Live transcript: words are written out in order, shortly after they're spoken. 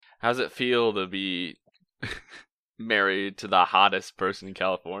How's it feel to be married to the hottest person in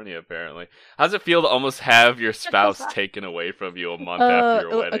California, apparently? How's it feel to almost have your spouse taken away from you a month after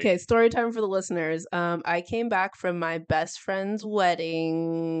your wedding? Okay, story time for the listeners. I came back from my best friend's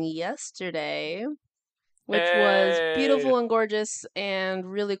wedding yesterday, which was Hey! beautiful and gorgeous and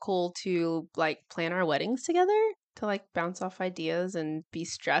really cool to like plan our weddings together, to like bounce off ideas and be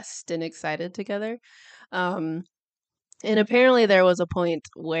stressed and excited together. Um, and apparently there was a point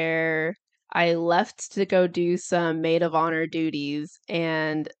where I left to go do some maid of honor duties,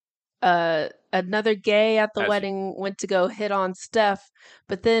 and another gay at the As you, wedding went to go hit on Steph,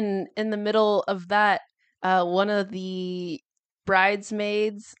 but then in the middle of that, one of the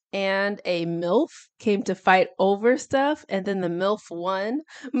bridesmaids and a MILF came to fight over Steph, and then the MILF won,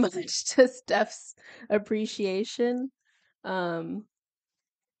 much to Steph's appreciation. Um,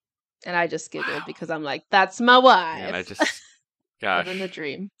 and I just giggled wow. because I'm like, that's my Man, wife. Living the gosh,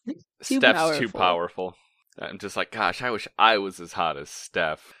 dream. Too Steph's too powerful. powerful. I'm just like, gosh, I wish I was as hot as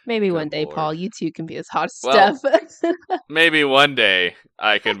Steph. Maybe one Good day, lord. Paul, you too can be as hot as Well, Steph. maybe one day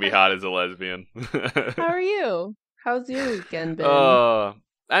I can be hot as a lesbian. How are you? How's your weekend been? uh,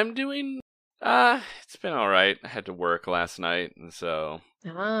 I'm doing. It's been all right. I had to work last night, and so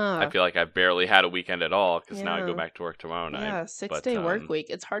I Ah, feel like I barely had a weekend at all because now I go yeah. back to work tomorrow night. Yeah, six But day work week.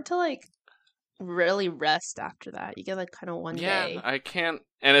 It's hard to like really rest after that. You get like kind of one yeah, day. I can't,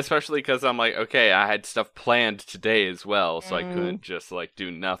 and especially because I'm like, okay, I had stuff planned today as well, so I Mm, couldn't just like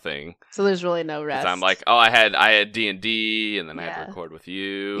do nothing. so there's really no Because I'm rest. like, oh, I had D&D, and then I had to Yeah. record with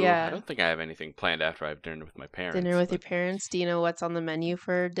you. I Yeah. don't think I have anything planned after I have dinner with my Dinner parents, with your but parents. Do you know what's on the menu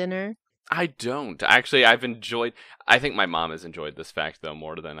for dinner? I don't. Actually, I've enjoyed. I think my mom has enjoyed this fact though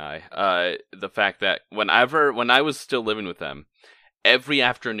more than I. The fact that when I was still living with them, every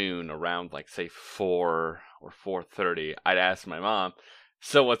afternoon around like say 4 or 4:30, I'd ask my mom,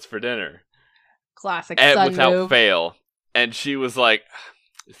 "So what's for dinner?" Classic And son without move. fail, and she was like,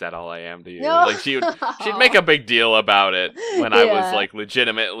 "Is that all I am to you?" No. Like she'd make a big deal about it when I was Yeah. like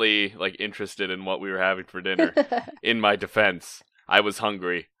legitimately like interested in what we were having for dinner. In my defense, I was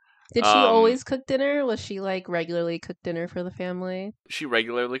hungry. Did she Um, always cook dinner? Was she like regularly cook dinner for the family? she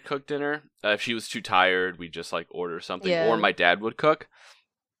regularly cooked dinner. If she was too tired, we'd just like order something, or Yeah. my dad would cook.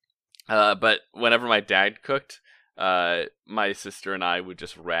 But whenever my dad cooked, my sister and I would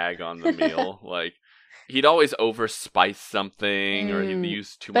just rag on the meal. Like he'd always overspice something, or he'd Mm,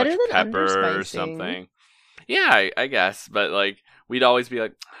 use too better much than pepper or underspicing. something. Yeah, I guess. But like we'd always be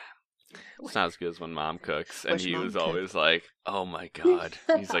like, it's not as good as when mom cooks, and Wish he mom was could. always like, "Oh my god,"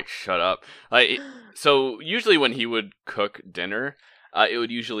 he's like, "Shut up!" Like, so usually when he would cook dinner, it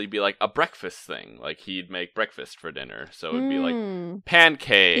would usually be like a breakfast thing. Like he'd make breakfast for dinner, so it would be like Mm,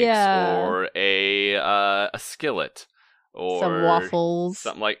 pancakes yeah. or a skillet Some or waffles,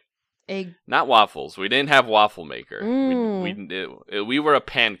 something like egg. not waffles. We didn't have waffle maker. Mm, We were a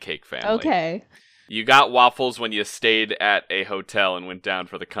pancake family. okay. You got waffles when you stayed at a hotel and went down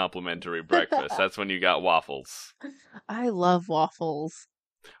for the complimentary breakfast. That's when you got waffles. I love waffles.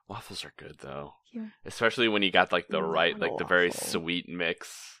 Waffles are good though, Yeah. especially when you got like the right, Not a like the very waffle. sweet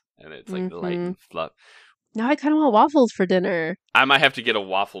mix, and it's like light Mm-hmm. and fluff. Now I kind of want waffles for dinner. I might have to get a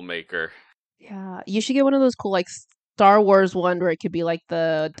waffle maker. Yeah. You should get one of those cool, like, Star Wars one where it could be like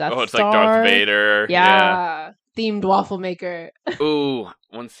the Death Oh, it's like Darth Star. Vader. Yeah. Yeah. Themed waffle maker. Ooh,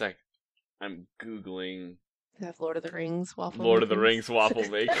 one sec. I'm googling They have Lord of the Rings waffle Lord of the makers. Rings waffle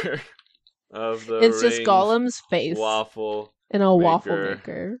maker. Of the It's just Rings Gollum's face waffle in a waffle maker.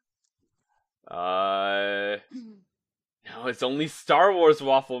 maker. Uh, no, it's only Star Wars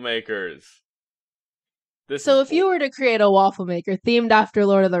waffle makers. This is So if you were to create a waffle maker themed after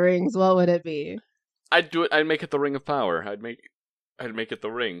Lord of the Rings, what would it be? I'd do it. I'd make it the Ring of Power. I'd make it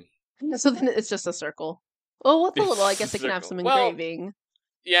the ring. So then it's just a circle. Oh, what's a little? I It's a guess it can have circle. some Well, engraving.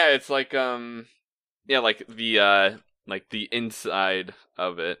 yeah, it's yeah, like the inside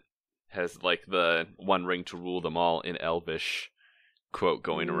of it has like the one ring to rule them all in Elvish quote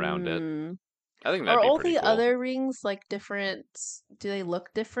going around it. Mm. I think Are that'd be all pretty the cool. other rings like different? Do they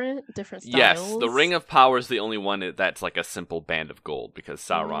look different? Different Yes, the styles? Ring of Power is the only one that's like a simple band of gold because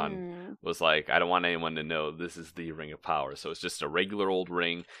Sauron Mm. was like, I don't want anyone to know this is the Ring of Power. So it's just a regular old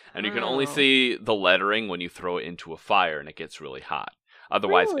ring, and you can only Oh, see the lettering when you throw it into a fire and it gets really hot.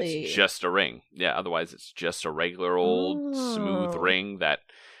 Otherwise, it's really? just a ring. Yeah, otherwise, it's just a regular old smooth Oh, ring that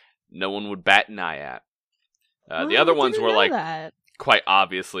no one would bat an eye at. The oh, other I ones didn't were know like that. quite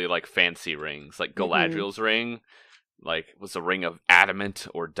obviously like fancy rings, like Mm-hmm. Galadriel's ring like was a ring of adamant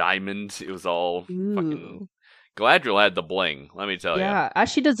or diamond. It was all fucking. Ooh, Galadriel had the bling. Let me tell you, yeah, as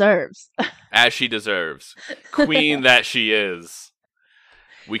she deserves. as she deserves, queen that she is.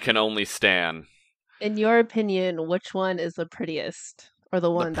 We can only stand. In your opinion, which one is the prettiest? Or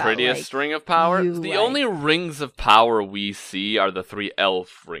the The one that, like, prettiest ring of power? you The like? only rings of power we see are the 3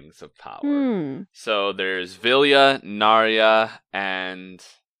 elf rings of power. So there's Vilya, Narya, and...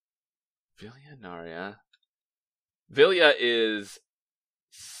 Vilya, Narya... Vilya is...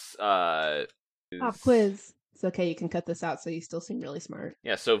 Pop quiz. It's okay, you can cut this out so you still seem really smart.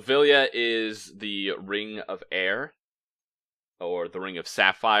 Yeah, so Vilya is the ring of air, or the ring of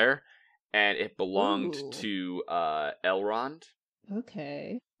sapphire, and it belonged to Elrond.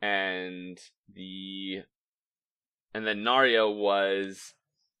 Okay. And then Narya was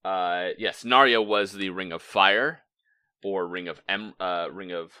Narya was the ring of fire, or ring of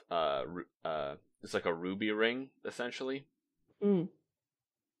it's like a ruby ring essentially. Who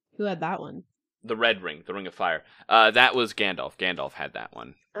had that one? The red ring, the ring of fire. That was Gandalf. Gandalf had that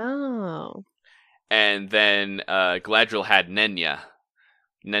one. Oh. And then Galadriel had Nenya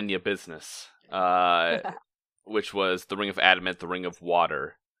business, which was the ring of adamant, the ring of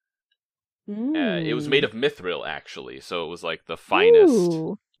water. It was made of mithril, actually, so it was like the finest.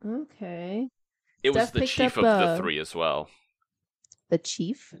 Ooh, okay. It was the chief of the 3 as well. The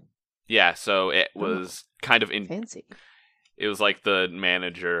chief? Yeah, so it was kind of fancy. It was like the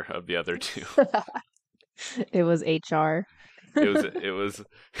manager of the other 2. It was HR. It was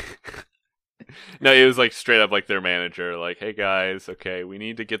No, it was like straight up like their manager, like, hey guys, okay, we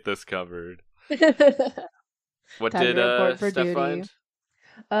need to get this covered. What did Steph find?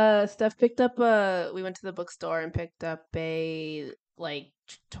 Steph picked up we went to the bookstore and picked up a like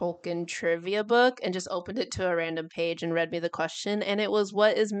Tolkien trivia book and just opened it to a random page and read me the question, and it was,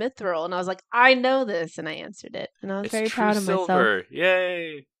 what is mithril? And I was like, I know this, and I answered it, and I was very proud of myself.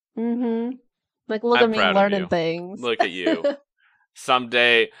 Yay! Like, look at me learning things. Look at you.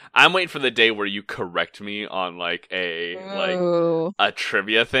 Someday, I'm waiting for the day where you correct me on like a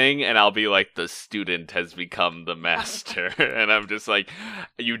trivia thing, and I'll be like, the student has become the master, and I'm just like,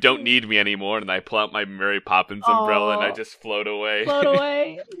 you don't need me anymore, and I pull out my Mary Poppins umbrella and I just float away.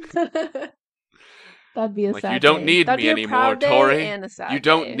 That'd be a like, sad you don't day. need That'd me anymore, Tori. You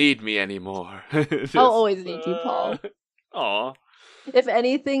don't day. need me anymore. I'll always need you, Paul. Aw. If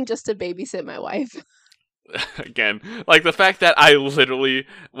anything, just to babysit my wife. Again, like the fact that I literally,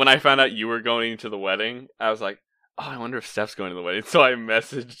 when I found out you were going to the wedding, I was like, oh, I wonder if Steph's going to the wedding. So I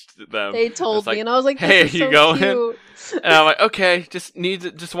messaged them. They told me, and I was like, hey, are you going? Cute. And I'm like, okay, just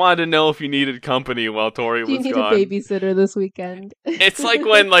wanted to know if you needed company while Tori was gone. Do you need a babysitter this weekend? It's like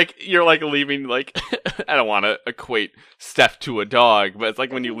when like you're like leaving, like, I don't want to equate Steph to a dog, but it's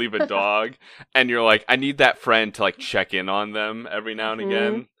like when you leave a dog and you're like, I need that friend to like check in on them every now and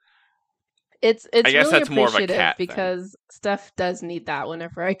again. It's I guess really that's more of a cat because Steph does need that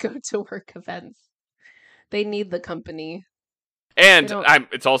whenever I go to work events. They need the company. And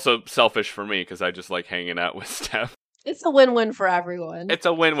it's also selfish for me because I just like hanging out with Steph. It's a win-win for everyone. It's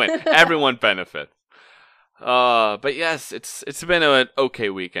a win-win. Everyone benefits. But yes, it's been an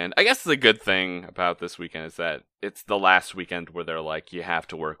okay weekend. I guess the good thing about this weekend is that it's the last weekend where they're like, you have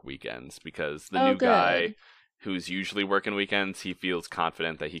to work weekends, because the new guy who's usually working weekends, he feels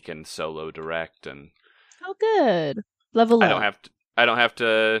confident that he can solo direct, and good. Level up. I don't have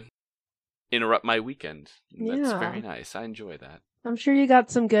to interrupt my weekend. That's very nice. I enjoy that. I'm sure you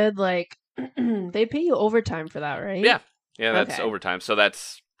got some good, like, they pay you overtime for that, right? Yeah, that's overtime. So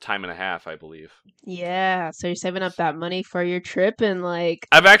that's time and a half, I believe. Yeah, so you're saving up that money for your trip, and like,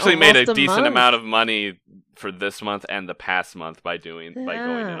 I've actually made a decent amount of money for this month and the past month by going in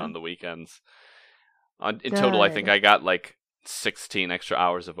on the weekends. In total, I think I got like 16 extra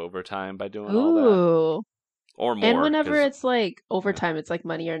hours of overtime by doing all that. Or more. And whenever it's like overtime, it's like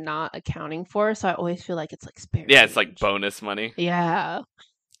money you're not accounting for, so I always feel like it's like spare. Yeah, it's like bonus money. Yeah.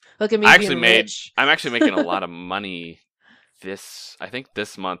 Look at me. I'm actually making a lot of money this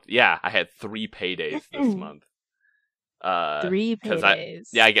month. Yeah, I had 3 paydays this month. 3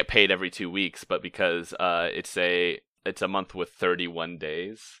 paydays. I get paid every 2 weeks, but because it's a month with 31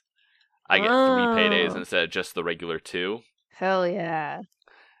 days, I get 3 paydays instead of just the regular 2. Hell yeah.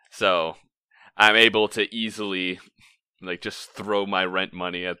 So I'm able to easily like just throw my rent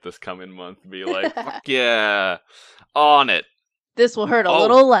money at this coming month and be like, fuck yeah, on it. This will hurt a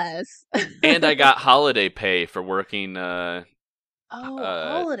little less. And I got holiday pay for working holiday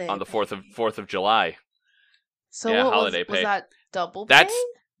on the 4th of July. So yeah, holiday pay. Was that double pay? That's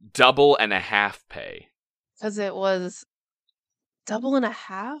double and a half pay. Because it was double and a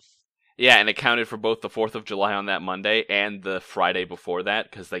half? Yeah, and it counted for both the 4th of July on that Monday and the Friday before that,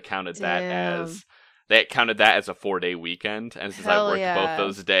 because they counted that as a 4-day weekend. And since I worked both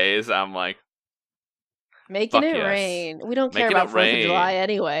those days, I'm like, Making Fuck it yes. rain. We don't care Making it about 4th of July rain.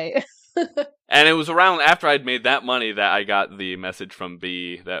 anyway. And it was around after I'd made that money that I got the message from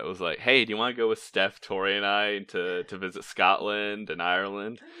B that was like, "Hey, do you want to go with Steph, Tori, and I to visit Scotland and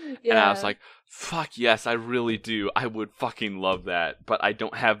Ireland?" And I was Yeah. like, "Fuck yes, I really do. I would fucking love that, but I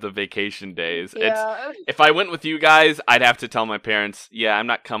don't have the vacation days. It's Yeah. if I went with you guys, I'd have to tell my parents, yeah, I'm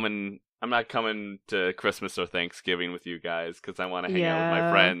not coming. I'm not coming to Christmas or Thanksgiving with you guys because I want to hang out with my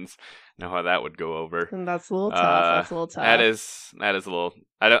Yeah. friends. Know how that would go over." And that's a little tough. That's a little That tough. is a little.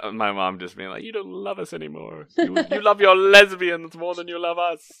 I don't. My mom just being like, "You don't love us anymore. You love your lesbians more than you love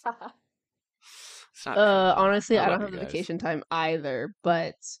us." It's not true. Honestly, I I love don't have you the guys, vacation time either,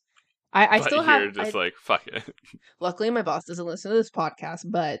 but I but still have you're I just like fuck it. luckily my boss doesn't listen to this podcast,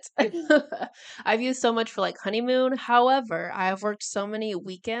 but I've used so much for like honeymoon. However, I've worked so many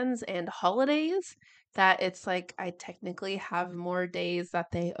weekends and holidays that it's like I technically have more days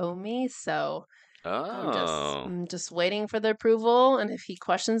that they owe me, so Oh, I'm just waiting for the approval, and if he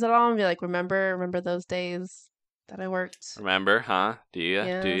questions it all, I'll be like, remember those days that I worked? remember, huh? Do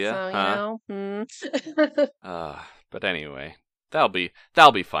ya? Do Yeah, ya? so Huh? hmm. But anyway, that'll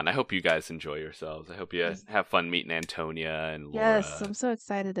be fun. I hope you guys enjoy yourselves. I hope you Y- have fun meeting Antonia and Yes, Laura. I'm so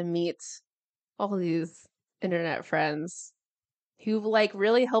excited to meet all these internet friends who like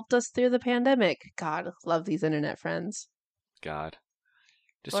really helped us through the pandemic. God, love these internet friends. God,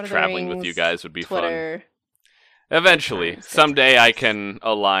 just Lord of the traveling with you Rings, guys would be fun. Twitter, good Eventually, times, good someday I times. can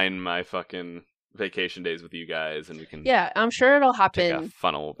align my fucking vacation days with you guys, and we can Yeah, I'm sure it'll take a happen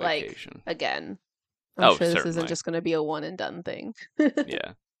fun old like vacation. again. I'm Oh, sure this isn't certainly. just going to be a one and done thing.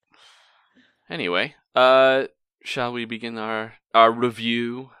 Yeah. Anyway, shall we begin our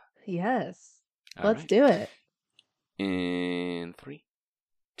review? Yes. All Let's right. do it. In 3,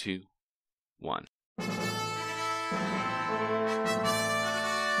 2, 1.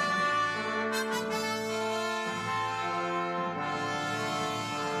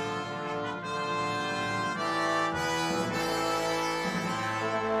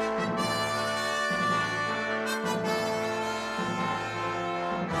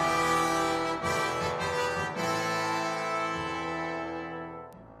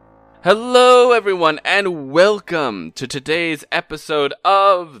 Hello, everyone, and welcome to today's episode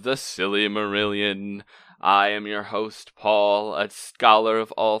of The Silly Marillion. I am your host, Paul, a scholar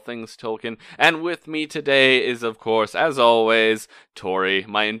of all things Tolkien, and with me today is, of course, as always, Tori,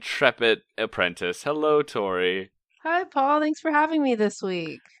 my intrepid apprentice. Hello, Tori. Hi, Paul. Thanks for having me this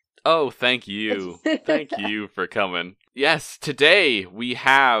week. Oh, thank you. Thank you for coming. Yes, today we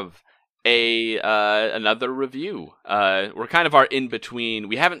have another review. We're kind of our in between.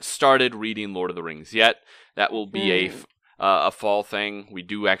 We haven't started reading Lord of the Rings yet. That will be a fall thing. We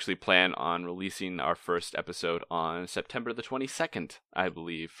do actually plan on releasing our first episode on September the 22nd, I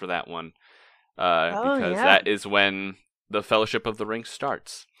believe, for that one. Oh, Because yeah. that is when the Fellowship of the Ring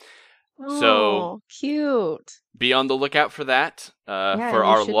starts. So Oh, cute. be on the lookout for that. Yeah, For and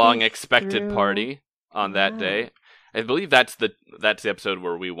you our should long be expected through. party on that Yeah. day. I believe that's the episode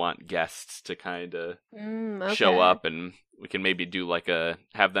where we want guests to kind of show Okay. up, and we can maybe do like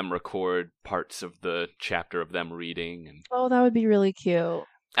have them record parts of the chapter of them reading, and Oh, that would be really cute.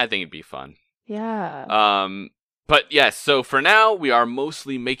 I think it'd be fun. Yeah. But yes, so for now we are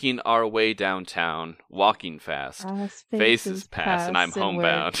mostly making our way downtown, walking fast. Fast Faces pass, and I'm pass, and we're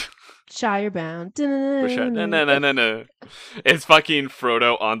homebound. Shire bound. For sure. No. It's fucking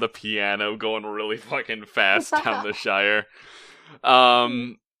Frodo on the piano going really fucking fast down the Shire.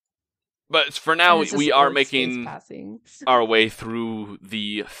 But for now, And it's just we are orcs face making passing. our way through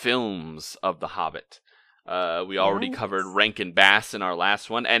the films of The Hobbit. We already covered Yes. Rankin Bass in our last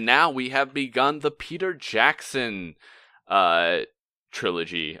one, and now we have begun the Peter Jackson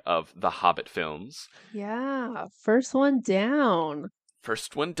trilogy of the Hobbit films. Yeah. First one down.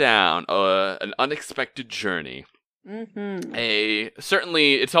 First one down, An Unexpected Journey.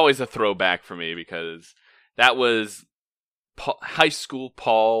 Certainly, it's always a throwback for me because that was high school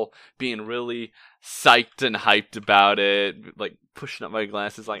Paul being really psyched and hyped about it, like pushing up my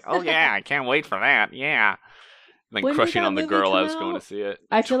glasses, like, "Oh yeah, I can't wait for that, yeah." And then When did crushing that on the movie girl I come was going to out? see it.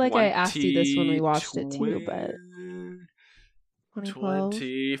 I feel like I asked you this when we watched it too, but 2012.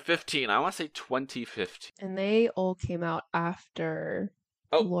 2015. I want to say 2015. And they all came out after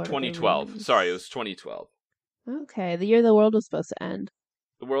Oh, Lord of the 2012. Rings. Sorry, it was 2012. Okay, the year the world was supposed to end.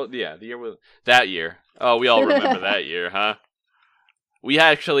 The year was that year. Oh, we all remember that year, huh? We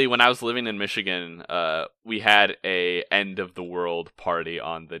actually, when I was living in Michigan, we had a end of the world party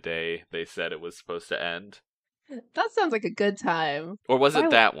on the day they said it was supposed to end. That sounds like a good time. Or was Why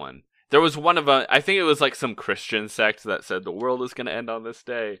it that one? There was one of I think it was like some Christian sect that said the world is going to end on this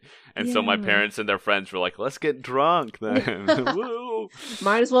day. And so my Yeah. parents and their friends were like, let's get drunk then. Woo!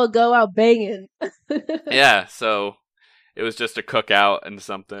 Might as well go out banging. Yeah, so it was just a cookout and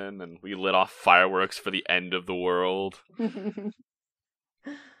something, and we lit off fireworks for the end of the world. All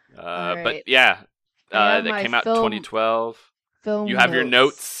But right. yeah, I have that my came out in 2012. You film have your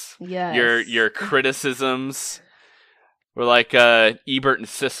notes, Yes. your criticisms. We're like Ebert and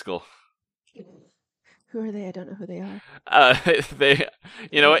Siskel. Who are they? I don't know who they are. They,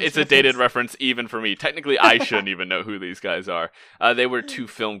 you know, Just it's a dated reference. reference even for me. Technically, I shouldn't even know who these guys are. They were two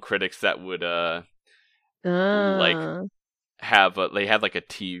film critics that would like Ah. they had like a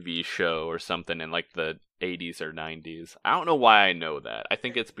TV show or something in like the 80s or 90s. I don't know why I know that. I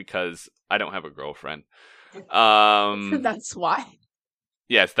think it's because I don't have a girlfriend. That's why.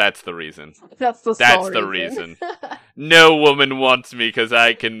 Yes, that's the reason. That's the That's sole the reason. reason. No woman wants me because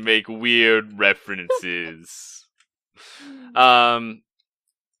I can make weird references.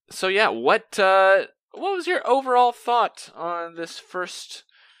 So yeah, what was your overall thought on this first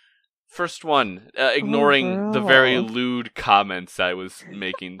one? Ignoring the very Overall. lewd comments I was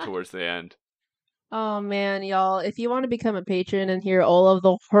making towards the end. Oh man, y'all, if you want to become a patron and hear all of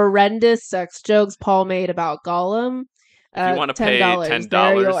the horrendous sex jokes Paul made about Gollum, If you want to $10. pay They're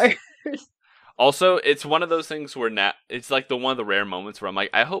 $10. yours. Also, it's one of those things where it's like one of the rare moments where I'm like,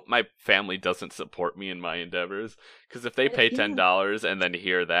 I hope my family doesn't support me in my endeavors, because if they pay Yeah. $10 and then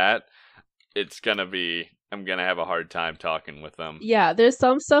hear that, I'm gonna have a hard time talking with them. Yeah, there's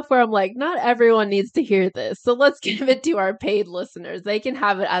some stuff where I'm like, not everyone needs to hear this. So let's give it to our paid listeners. They can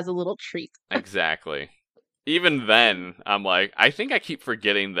have it as a little treat. Exactly. Even then, I'm like, I think I keep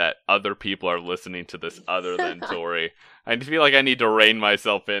forgetting that other people are listening to this other than Tori. I feel like I need to rein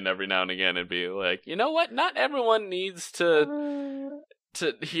myself in every now and again and be like, you know what? Not everyone needs to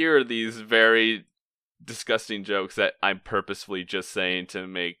hear these very disgusting jokes that I'm purposefully just saying to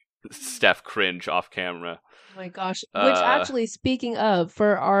make Steph cringe off camera. Oh my gosh. Which actually, speaking of,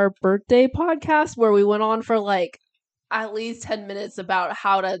 for our birthday podcast where we went on for like at least 10 minutes about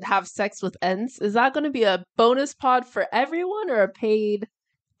how to have sex with Ents, is that going to be a bonus pod for everyone or a paid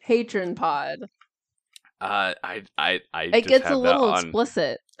patron pod? I It just gets a have that little on.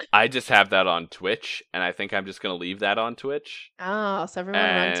 explicit. I just have that on Twitch, and I think I'm just gonna leave that on Twitch. Oh, so everyone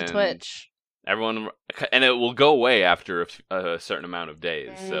run to Twitch. Everyone, and it will go away after a certain amount of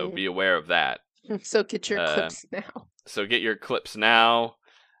days. So be aware of that. So get your clips now. So get your clips now.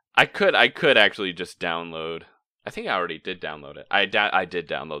 I could actually just download. I think I already did download it. I did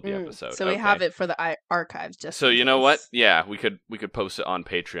download the episode. So we have it for the archives. Just so in you know case. what? Yeah, we could post it on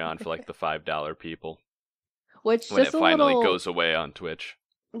Patreon for like the $5 people Which when just it finally goes away on Twitch.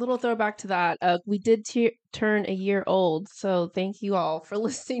 Little throwback to that. We did turn a year old, so thank you all for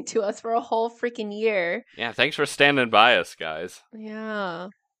listening to us for a whole freaking year. Yeah, thanks for standing by us, guys. Yeah.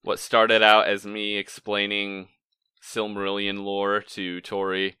 What started out as me explaining Silmarillion lore to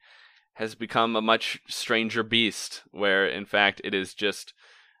Tori has become a much stranger beast, where in fact it is just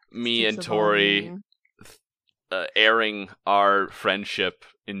me and Tori airing our friendship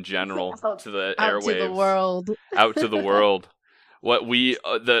in general to the airwaves, to the world, out to the world. What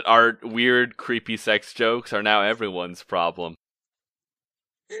that our weird, creepy sex jokes are now everyone's problem.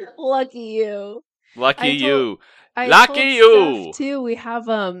 Lucky you. Lucky you. I Lucky told you. Steph, too. We have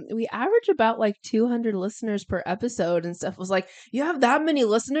we average about like 200 listeners per episode, and Steph was like, "You have that many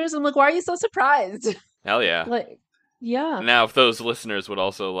listeners?" I'm like, "Why are you so surprised?" Hell yeah. Like, yeah. Now, if those listeners would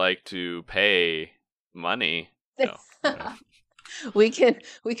also like to pay money, we can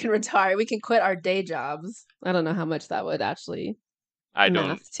retire. We can quit our day jobs. I don't know how much that would actually. I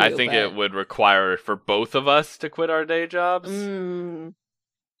think it would require for both of us to quit our day jobs.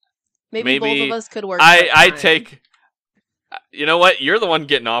 Maybe both of us could work. I take. You know what? You're the one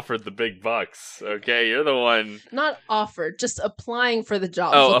getting offered the big bucks. Okay, you're the one. Not offered, just applying for the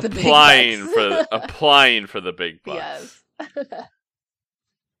job. Oh, applying for the big bucks.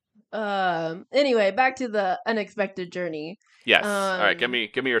 Yes. Anyway, back to the unexpected journey. Yes. All right. Give me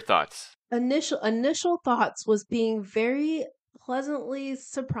your thoughts. Initial thoughts was being very pleasantly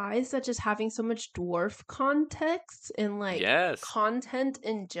surprised at just having so much dwarf context and like content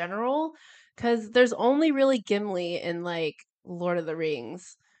in general, because there's only really Gimli in like Lord of the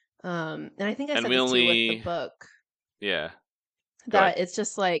Rings, and I think I said this too with the book. Yeah, that it's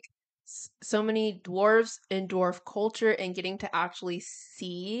just like so many dwarves in dwarf culture and getting to actually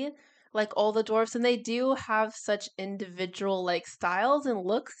see like all the dwarfs, and they do have such individual like styles and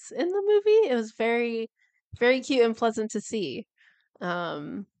looks in the movie. It was very, very cute and pleasant to see.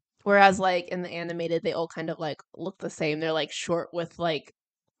 Whereas like in the animated, they all kind of like look the same. They're like short with like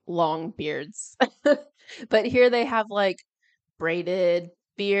long beards. But here they have like braided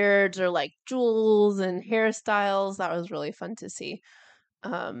beards or like jewels and hairstyles. That was really fun to see.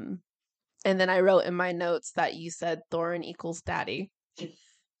 Um, and then I wrote in my notes that you said Thorin equals daddy.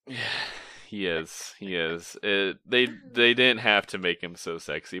 Yeah, he is. He is. They didn't have to make him so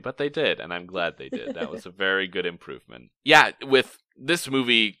sexy, but they did, and I'm glad they did. That was a very good improvement. Yeah, with this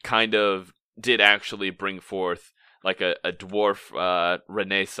movie, kind of did actually bring forth like a dwarf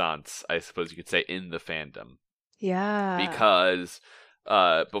renaissance, I suppose you could say, in the fandom. Yeah. Because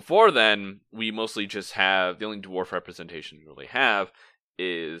before then, we mostly just have the only dwarf representation we really have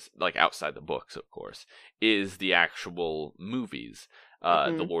is like outside the books, of course, is the actual movies,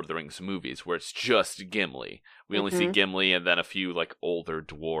 the Hmm. Lord of the Rings movies, where it's just Gimli. We only see Hmm. Gimli and then a few like older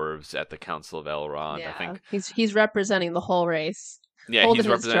dwarves at the Council of Elrond. I Yeah. think, He's representing the whole race, yeah, holding he's it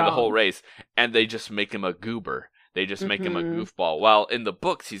representing the whole strong. race, and they just make him a goober. They just make him a Hmm. goofball. While in the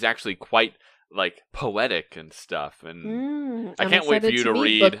books, he's actually quite like poetic and stuff, and I I'm can't wait for excited you to to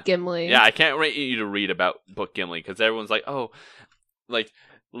meet Book read. Yeah, Gimli. I can't wait you to read about Book Gimli because everyone's like, oh, like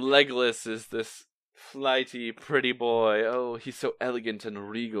Legolas is this flighty, pretty boy. Oh, he's so elegant and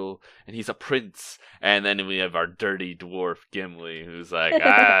regal, and he's a prince. And then we have our dirty dwarf Gimli, who's like,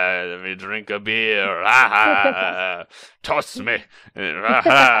 let me drink a beer. Toss me.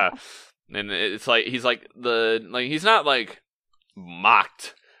 And it's like he's like he's not like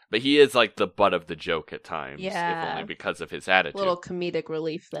mocked. But he is like the butt of the joke at times, if only Yeah. because of his attitude. Little comedic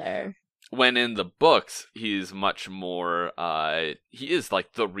relief there. When in the books, he's much more. He is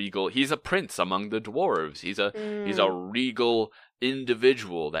like the regal. He's a prince among the dwarves. He's a Mm. regal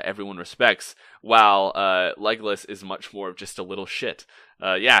individual that everyone respects. While Legolas is much more of just a little shit.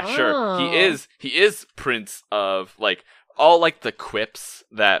 Yeah, sure. Oh. He is prince of like all like the quips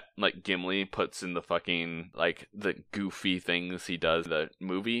that like Gimli puts in the fucking like the goofy things he does in the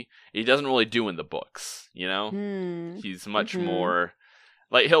movie. He doesn't really do in the books. You know, Hmm. he's much Mm-hmm. more.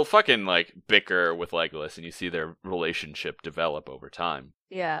 Like he'll fucking like bicker with Legolas, and you see their relationship develop over time.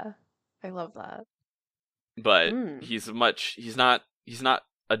 Yeah. I love that. But Hmm. he's not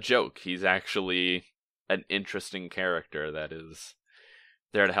a joke. He's actually an interesting character that is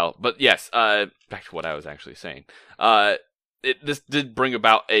there to help. But yes, back to what I was actually saying. This did bring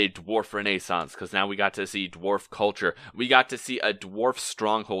about a dwarf renaissance because now we got to see dwarf culture. We got to see a dwarf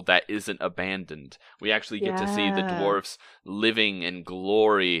stronghold that isn't abandoned. We actually get to see the Yeah. dwarfs living in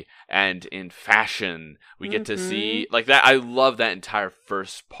glory and in fashion. We get to Mm-hmm. see like that. I love that entire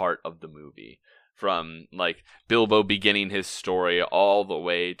first part of the movie. From like Bilbo beginning his story all the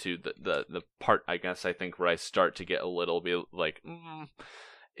way to the part I guess I think where I start to get a little bit like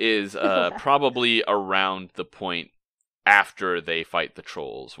is probably around the point after they fight the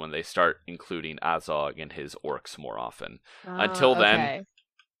trolls when they start including Azog and his orcs more often. Until Ah, then, okay.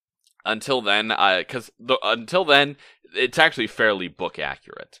 until then, it's actually fairly book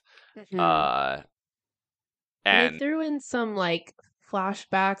accurate. Hmm. Uh, And they and threw in some like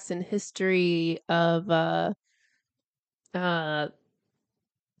flashbacks and history of uh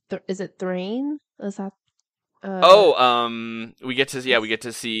is it Thrain? Is that uh we get to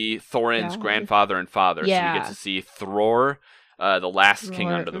see Thorin's dad? grandfather and father. So we get Yeah. to see Thror, the last king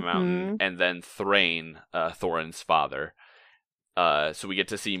Roar. under the mountain, Mm-hmm. and then Thrain, Thorin's father. So we get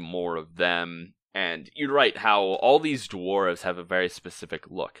to see more of them. And you're right, how all these dwarves have a very specific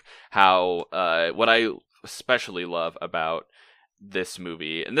look. How what I especially love about this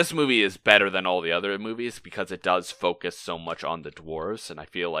movie, and this movie is better than all the other movies because it does focus so much on the dwarves, and I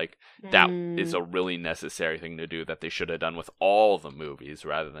feel like that is Mm. a really necessary thing to do that they should have done with all the movies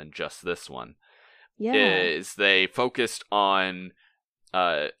rather than just this one. Yeah. Is they focused on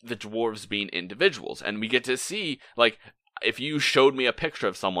the dwarves being individuals, and we get to see like if you showed me a picture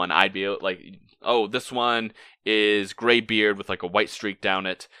of someone, I'd be like, oh, this one is gray beard with like a white streak down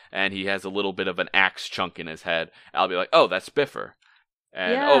it, and he has a little bit of an axe chunk in his head. I'll be like, oh, that's Biffer.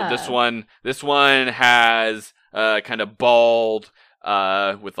 And oh, Yeah. this one has kind of bald,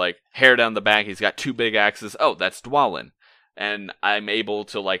 with like hair down the back. He's got two big axes. Oh, that's Dwalin. And I'm able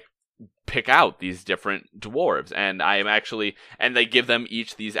to like pick out these different dwarves, and I am actually, and they give them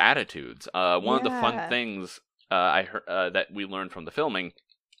each these attitudes. One of the fun Yeah. things I heard that we learned from the filming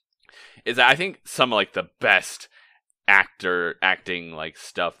is that I think some of like the best acting like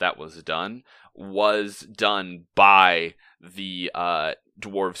stuff that was done by the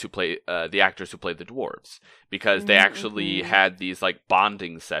dwarves who play the actors who played the dwarves because they actually Mm-hmm. had these like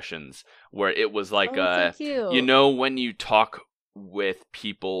bonding sessions where it was like Oh, that's so you cute. know when you talk with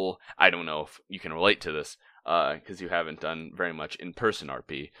people, I don't know if you can relate to this because you haven't done very much in person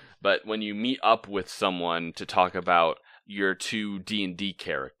RP, but when you meet up with someone to talk about your two D&D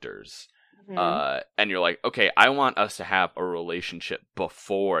characters. Mhm. And you're like, okay, I want us to have a relationship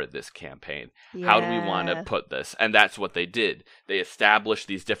before this campaign. How do we want to Yeah. put this? And that's what they did. They established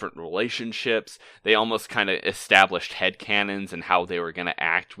these different relationships. They almost kind of established headcanons and how they were going to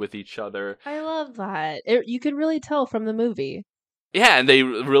act with each other. I love that. You could really tell from the movie. Yeah, and they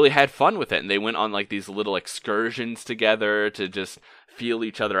really had fun with it. And they went on like these little excursions together to just feel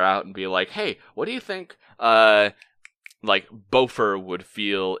each other out and be like, hey, what do you think? Like Bofer would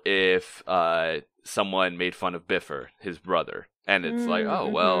feel if someone made fun of Biffer, his brother. And it's like, oh,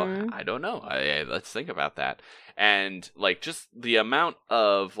 well, Mm-hmm. I don't know. Let's think about that. And like just the amount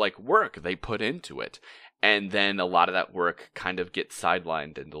of like work they put into it. And then a lot of that work kind of gets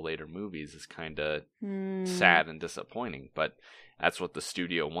sidelined in the later movies is kind of sad and disappointing. But that's what the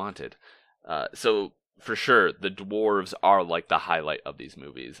studio wanted. So for sure, the dwarves are like the highlight of these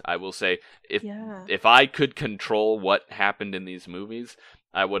movies. I will say, Yeah. if I could control what happened in these movies,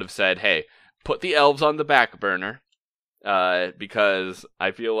 I would have said, hey, put the elves on the back burner, because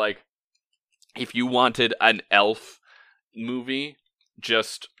I feel like if you wanted an elf movie,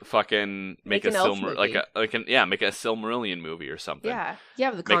 just fucking make an a elf make movie. make a Silmarillion movie or something. Yeah. You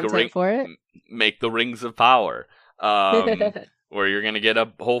have the Make a ring, content for it. make the Rings of Power. Where you're gonna get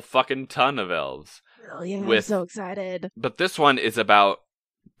a whole fucking ton of elves. Oh yeah, I'm With, so excited. but this one is about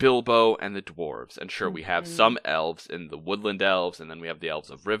Bilbo and the dwarves, and sure, we have Mhm. some elves in the woodland elves, and then we have the elves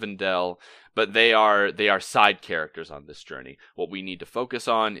of Rivendell, but they are side characters on this journey. What we need to focus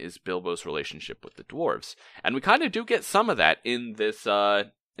on is Bilbo's relationship with the dwarves, and we kind of do get some of that in this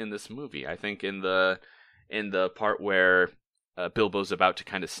movie. I think in the part where Bilbo's about to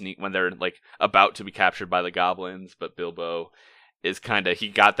kind of sneak when they're like about to be captured by the goblins, but Bilbo is kind of, he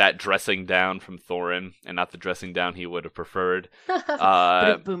got that dressing down from Thorin, and not the dressing down he would have preferred.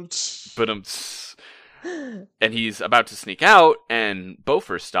 Boom. But and he's about to sneak out, and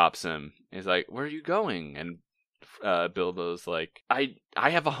Beaufort stops him. He's like, "Where are you going?" And Bilbo's like, "I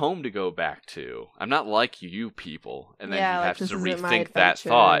have a home to go back to. I'm not like you people." And then Yeah, he like, has this to isn't my rethink that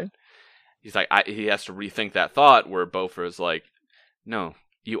thought. adventure. He's like, he has to rethink that thought. Where Beaufort's like, "No,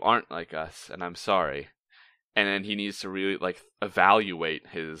 you aren't like us, and I'm sorry." And then he needs to really like evaluate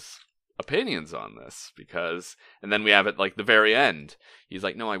his opinions on this, because, and then we have it like the very end. He's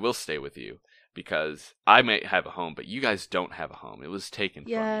like, "No, I will stay with you because I may have a home, but you guys don't have a home. It was taken from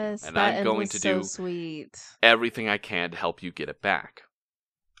you, Yes, and that I'm end going was to so do sweet. everything I can to help you get it back."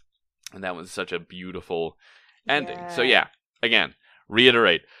 And that was such a beautiful ending. So yeah, again,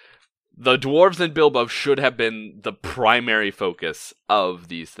 reiterate, the dwarves and Bilbo should have been the primary focus of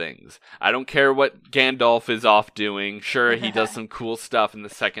these things. I don't care what Gandalf is off doing. Sure, he does some cool stuff in the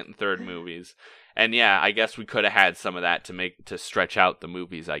second and third movies. And yeah, I guess we could have had some of that to stretch out the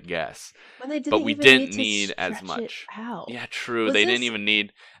movies, I guess. When they didn't But we even didn't to need as stretch much. it out. Yeah, true. Was They this didn't even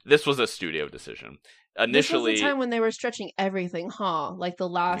need. This was a studio decision. this was the Initially, time when they were stretching everything, huh? Like the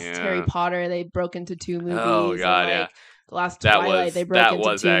last Harry yeah. Potter, they broke into 2 Oh movies, and god, yeah. like the last Twilight, they broke That into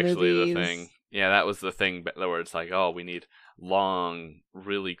was 2 actually the movies. thing. Yeah, that was the thing where it's like, oh, we need long,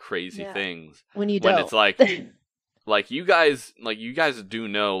 really crazy Yeah. things. When you When don't. it's like you guys do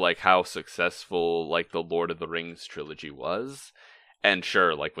know like how successful like the Lord of the Rings trilogy was. And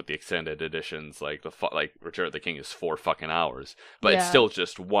sure, like with the extended editions, like like Return of the King is 4 fucking hours, but it's Yeah. still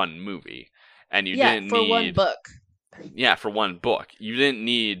just one movie. And you Yeah, didn't for one need book. Yeah, for one book. You didn't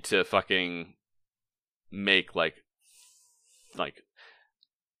need to fucking make like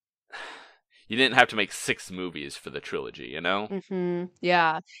you didn't have to make 6 movies for the trilogy, you know?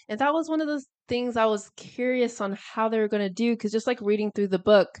 Yeah. And that was one of those things I was curious on how they were going to do, because just like reading through the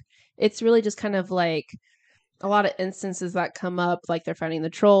book, it's really just kind of like a lot of instances that come up, like they're fighting the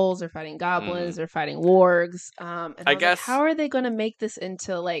trolls, they're fighting goblins, Mhm. they're fighting wargs. And I I was like, guess how are they going to make this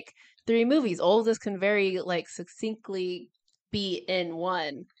into like 3 movies? All of this can very like succinctly be in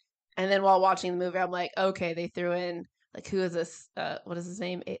one. And then while watching the movie, I'm like, okay, they threw in like, who is this? What is his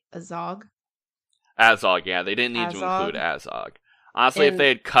name? Azog? Azog, yeah, they didn't need to include Azog. Azog. Honestly, if And they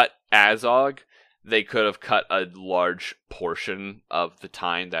had cut Azog, they could have cut a large portion of the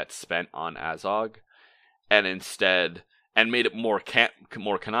time that's spent on Azog, and instead made it more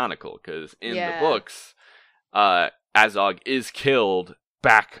canonical, because in the books, Azog is killed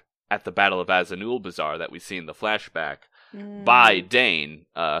back at the Battle of Azanulbizar that we see in the flashback by Dane,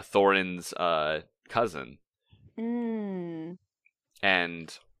 Thorin's cousin, and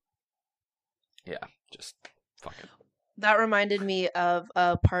yeah, just fucking. That reminded me of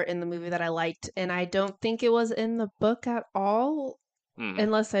a part in the movie that I liked, and I don't think it was in the book at all,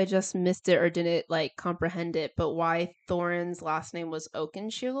 unless I just missed it or didn't like comprehend it. But why Thorin's last name was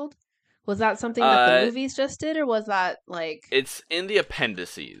Oakenshield? Was that something that the movies just did, or was that like... It's in the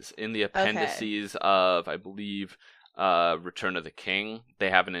appendices. In the appendices of, I believe, Return of the King,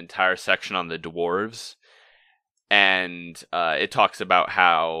 they have an entire section on the dwarves. And it talks about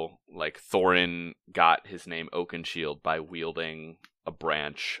how, like, Thorin got his name Oakenshield by wielding a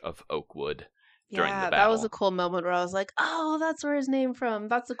branch of oak wood during the battle. That was a cool moment where I was like, "Oh, that's where his name from."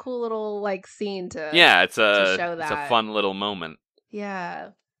 That's a cool little like scene to it's show that. It's a fun little moment. Yeah.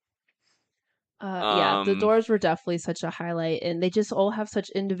 The doors were definitely such a highlight, and they just all have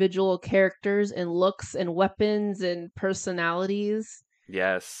such individual characters and looks and weapons and personalities.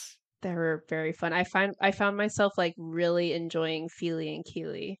 Yes. They were very fun. I found myself like really enjoying Feely and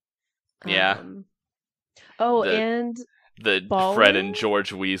Keely. And the Baller? Fred and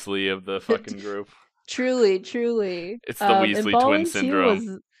George Weasley of the fucking group. Truly. It's the Weasley twin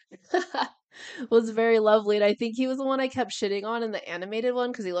syndrome. Was very lovely, and I think he was the one I kept shitting on in the animated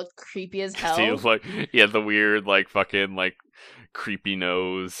one because he looked creepy as hell. He was like, the weird, like, fucking, like, creepy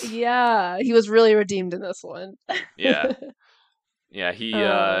nose. Yeah, he was really redeemed in this one. Yeah, he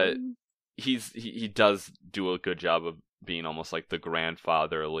does do a good job of being almost like the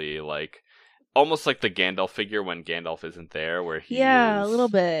grandfatherly, like, almost like the Gandalf figure when Gandalf isn't there, where he is a little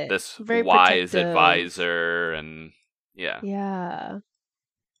bit this very wise protective advisor, and yeah.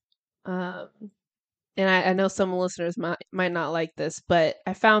 And I know some listeners might not like this, but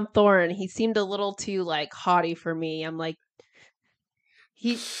I found Thorin, he seemed a little too like haughty for me. I'm like,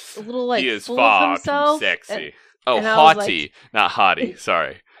 he's a little like he is full far of himself. too sexy. And haughty, like... not haughty.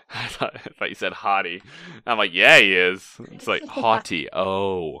 Sorry, I thought you said haughty. I'm like, yeah, he is. It's like haughty.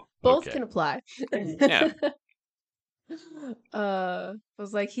 Oh, both can apply. Yeah. I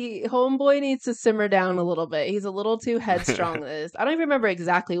was like, homeboy needs to simmer down a little bit. He's a little too headstrong. I don't even remember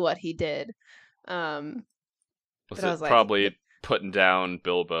exactly what he did. Was it probably putting down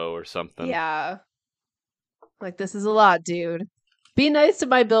Bilbo or something? Yeah. Like, this is a lot, dude. Be nice to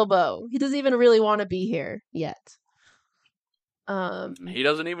my Bilbo. He doesn't even really want to be here yet. He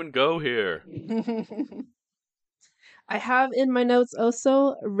doesn't even go here. I have in my notes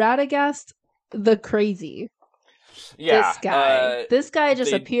also Radagast the Crazy. Yeah, this guy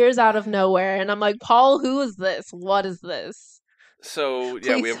just appears out of nowhere, and I'm like, Paul, who is this? What is this? So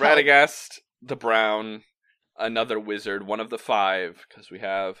we have Radagast the Brown, another wizard, one of the 5, because we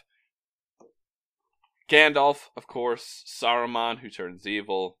have Gandalf, of course, Saruman, who turns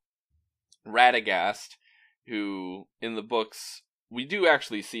evil, Radagast, who in the books we do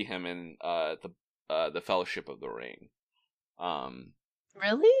actually see him in the Fellowship of the Ring.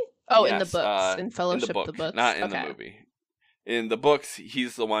 Really? Oh, yes, in the books, in Fellowship of the books, not in the movie. In the books,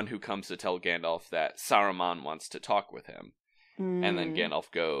 he's the one who comes to tell Gandalf that Saruman wants to talk with him. And then Gandalf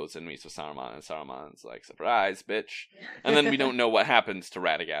goes and meets with Saruman, and Saruman's like, surprise, bitch. And then we don't know what happens to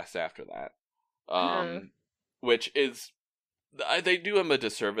Radagast after that. Which is, they do him a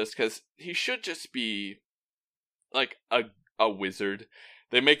disservice, because he should just be, like, a wizard.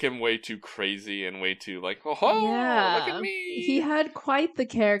 They make him way too crazy and way too, like, look at me. He had quite the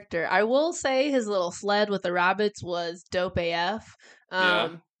character. I will say his little sled with the rabbits was dope AF.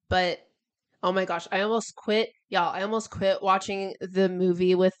 But, oh my gosh, I almost quit. Y'all, I almost quit watching the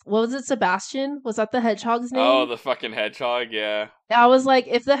movie with, what was it, Sebastian? Was that the hedgehog's name? Oh, the fucking hedgehog, yeah. I was like,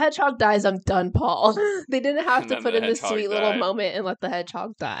 if the hedgehog dies, I'm done, Paul. They didn't have to put in this sweet little moment and let the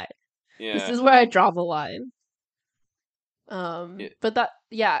hedgehog die. Yeah. This is where I draw the line. But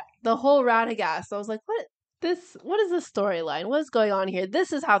the whole Radagast, I was like, what is the storyline? What is going on here?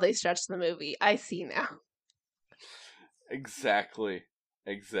 This is how they stretch the movie. I see now. Exactly.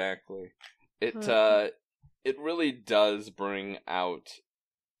 It really does bring out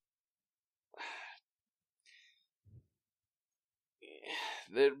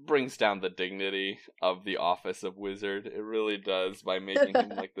it brings down the dignity of the office of wizard. It really does, by making him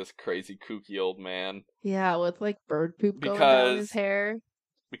like this crazy kooky old man. Yeah, with like bird poop going down his hair.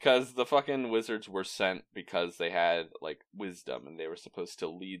 Because the fucking wizards were sent because they had like wisdom and they were supposed to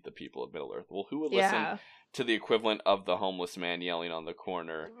lead the people of Middle Earth. Well, who would listen to the equivalent of the homeless man yelling on the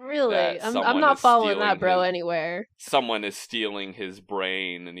corner? Really? I'm not following that bro anywhere. Someone is stealing his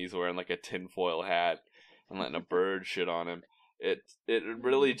brain and he's wearing like a tinfoil hat and letting a bird shit on him. It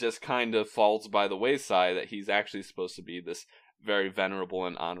really just kind of falls by the wayside that he's actually supposed to be this very venerable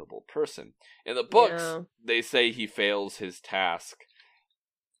and honorable person. In the books, they say he fails his task.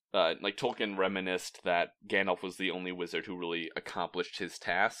 Like Tolkien reminisced that Gandalf was the only wizard who really accomplished his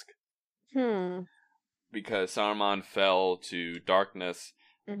task. Because Saruman fell to darkness,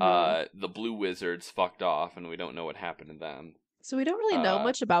 the blue wizards fucked off, and we don't know what happened to them. So we don't really know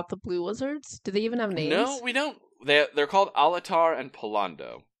much about the blue wizards? Do they even have names? No, we don't. They're called Alatar and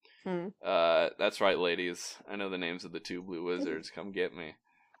Polando. Hmm. That's right, ladies. I know the names of the 2 blue wizards. Come get me.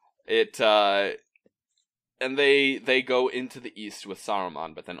 It and they go into the east with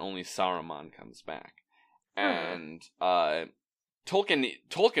Saruman, but then only Saruman comes back. Huh. And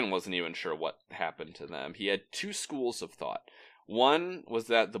Tolkien wasn't even sure what happened to them. He had 2 schools of thought. One was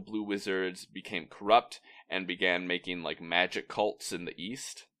that the blue wizards became corrupt and began making like magic cults in the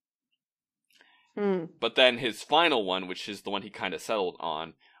east. Hmm. But then his final one, which is the one he kind of settled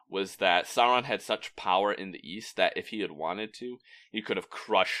on, was that Sauron had such power in the east that if he had wanted to, he could have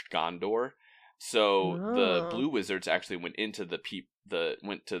crushed Gondor. So the Oh. blue wizards actually went into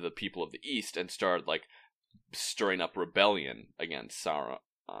went to the people of the east and started like stirring up rebellion against Sauron.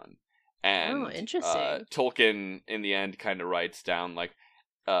 Oh, And interesting. Tolkien in the end kind of writes down like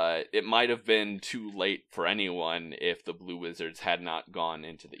it might have been too late for anyone if the blue wizards had not gone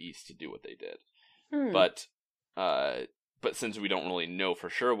into the east to do what they did. Hmm. But since we don't really know for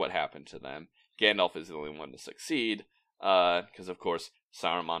sure what happened to them, Gandalf is the only one to succeed, because of course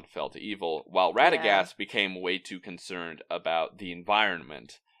Saruman fell to evil, while Yeah. Radagast became way too concerned about the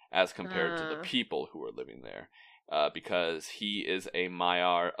environment as compared to the Uh, people who were living there, because he is a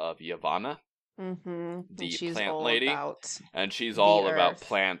Maiar of Yavanna, mm-hmm. And the she's plant all lady, about and she's the all about earth.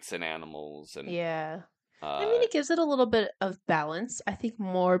 plants and animals, and Yeah. I mean, uh, it gives it a little bit of balance. I think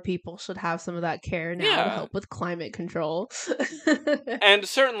more people should have some of that care now to yeah. help with climate control. And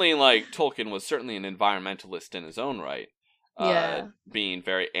certainly, like, Tolkien was certainly an environmentalist in his own right, Yeah. being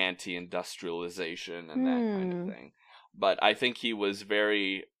very anti-industrialization and that kind of Hmm. thing. But I think he was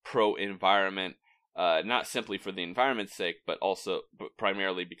very pro-environment, not simply for the environment's sake, but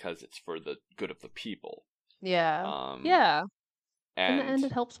primarily because it's for the good of the people. Yeah. Um, Yeah. In the and end,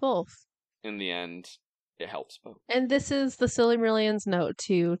 it helps both. in the end, it helps both. And this is the Silmarillion's note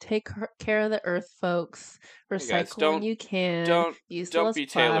to take care of the earth, folks. Hey guys, Recycle when you can. don't Use don't less be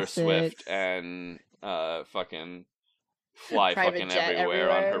Taylor plastics. Swift and fucking fly Private fucking jet everywhere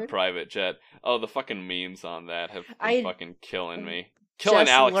on her everywhere. private jet. Oh, the fucking memes on that have been I fucking killing me. Killing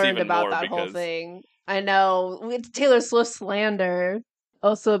just Alex learned even about more that whole because thing. I know. With Taylor Swift slander.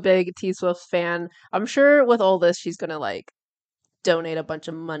 Also a big T Swift fan. I'm sure with all this, she's gonna like donate a bunch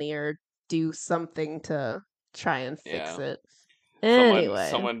of money or do something to try and fix yeah, it. someone Anyway.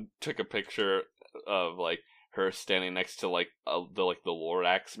 someone took a picture of like her standing next to like the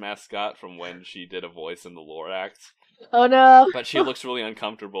Lorax mascot from when she did a voice in the Lorax. Oh no. But she looks really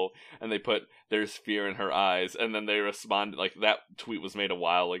uncomfortable, and they put "there's fear in her eyes," and then they responded like that tweet was made a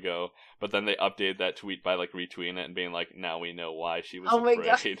while ago, but then they updated that tweet by like retweeting it and being like, "Now we know why she was Oh my god.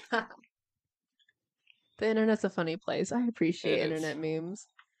 afraid." The internet's a funny place. I It appreciate is. internet memes.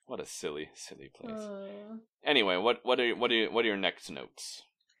 What a silly place. Uh, Anyway, what are your next notes?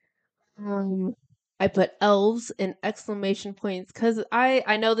 um, I put elves in exclamation points because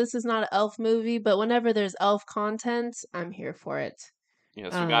I know this is not an elf movie, but whenever there's elf content, I'm here for it.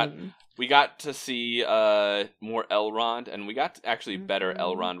 Yes, Um, we got to see more Elrond, and we got actually better mhm.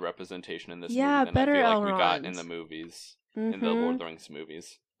 Elrond representation in this movie Yeah, than I better feel like we got Elrond. in the movies, in the Lord Mm-hmm. of the Rings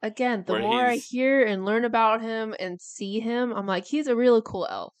movies, Again, the where more I he's. hear and learn about him and see him, I'm like, he's a really cool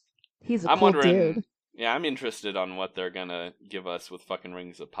elf. He's a I'm cool wondering. dude. Yeah, I'm interested on what they're gonna give us with fucking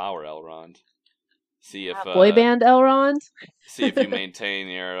Rings of Power, Elrond. See if Boy band Elrond. you maintain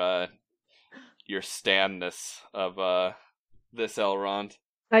your standness of this Elrond.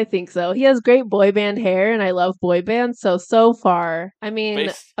 I think so. He has great boy band hair, and I love boy bands. So far, I mean,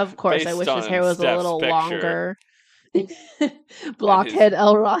 Based of course, I based wish his on hair was a Steph's little picture longer. and his Blockhead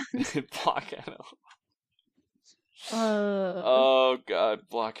Elrond. blockhead. Uh, Oh god,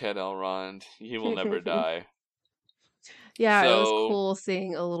 blockhead Elrond. He will never die. yeah, it was So cool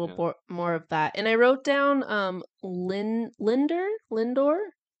seeing a little yeah. more of that. And I wrote down Lindor,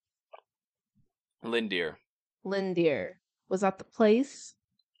 Lindir. Lindir. Was that the place?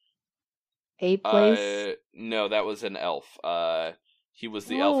 A place? No, that was an elf. He was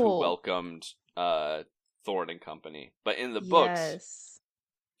the elf who Oh, welcomed Thorin and company. But in the books, yes.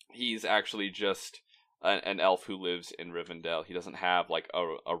 he's actually just an elf who lives in Rivendell. He doesn't have like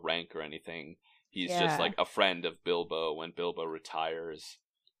a rank or anything. He's just Yeah. like a friend of Bilbo when Bilbo retires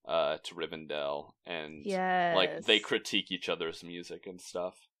to Rivendell, and like they Yes. critique each other's music and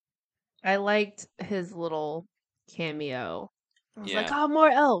stuff. I liked his little cameo. I was like, Yeah, oh, more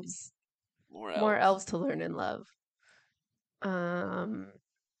elves. more More elves. elves to learn and love. Um,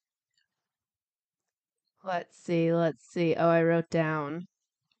 let's see. Oh, I wrote down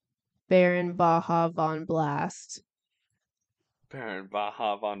Baron Baja von Blast. Baron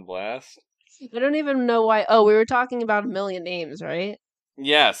Baja von Blast. I don't even know why. Oh, we were talking about a million names, right?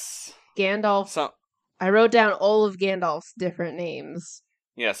 Yes. Gandalf. So I wrote down all of Gandalf's different names.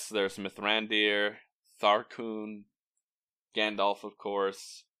 Yes, there's Mithrandir, Tharkun, Gandalf, of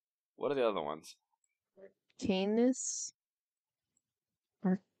course. What are the other ones? Canis?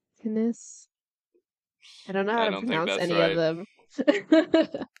 Arcanus? I don't know how I to don't think pronounce that's any of right.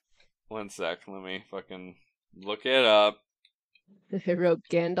 them. 1 sec, let me fucking look it up. I wrote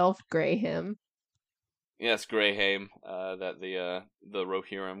Gandalf Graham. Yes, Greyhaim, that the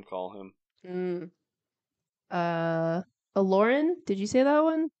Rohirrim call him. Mm. Aloran? Did you say that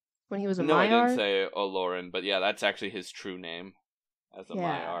one? When he was a No, I didn't Maiar? say Olorin, but yeah, that's actually his true name as a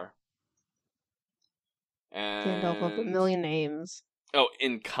Yeah. Maiar. Gandalf of a And million names. oh,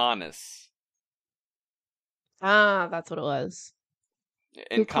 Incanis, Ah, that's what it was.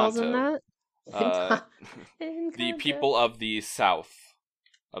 Who calls him Encanto, that? uh, the Encanto. people of the south,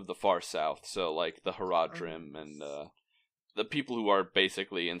 of the far south. So like the Um, Haradrim and the people who are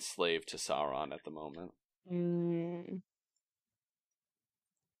basically enslaved to Sauron at the moment. mm,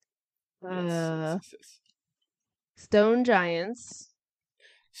 Yes, yes, uh, yes, yes. Stone Giants.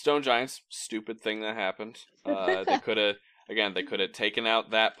 Stone Giants, stupid thing that happened. They could have taken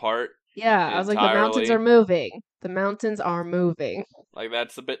out that part Yeah, I was like, the mountains are entirely. moving. The mountains are moving. Like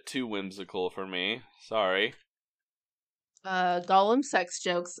that's a bit too whimsical for me. Sorry. Gollum sex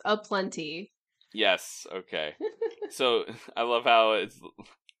jokes aplenty. Yes, okay. So I love how it's It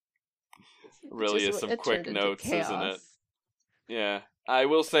really just is some it quick turned into notes, isn't it? chaos. Yeah. I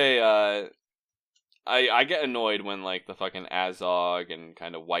will say, I get annoyed when like the fucking Azog and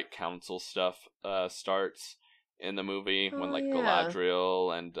kind of White Council stuff starts in the movie when Oh like yeah.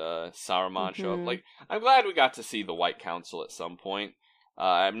 Galadriel and Saruman show up. Mm-hmm. Like I'm glad we got to see the White Council at some point.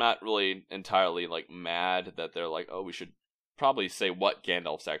 I'm not really entirely like mad that they're like, oh, we should probably say what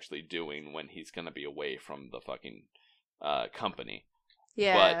Gandalf's actually doing when he's gonna be away from the fucking company.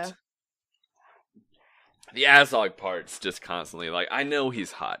 Yeah. But the Azog part's just constantly like, I know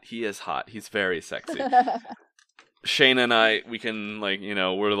he's hot. He is hot. He's very sexy. Shane and I, we can like,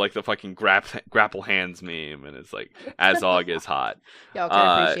 we're like the fucking grapple hands meme, and it's like Azog is hot. Y'all can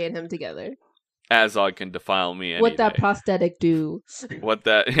Uh, appreciate him together. Azog can defile me any What that day. prosthetic do? What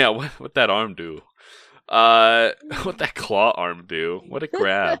that? Yeah, what that arm do? What that claw arm do? What a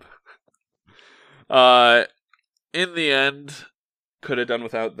grab. Uh, in the end, could have done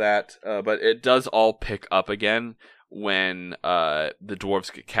without that, but it does all pick up again when the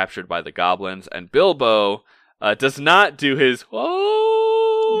dwarves get captured by the goblins, and Bilbo does not do his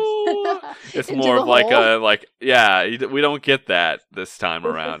oh. It's Into more the of like hole. we don't get that this time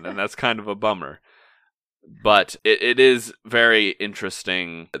around, and that's kind of a bummer. But it is very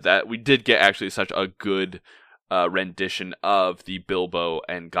interesting that we did get actually such a good rendition of the Bilbo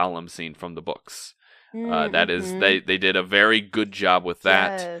and Gollum scene from the books. That is, Mm-hmm. they did a very good job with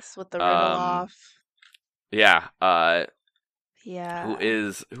that. Yes, with the riddle Um, off. yeah. Yeah.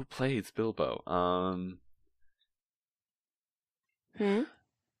 Who plays Bilbo? Hmm?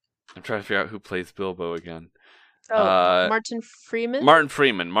 I'm trying to figure out who plays Bilbo again. Oh, Martin Freeman? Martin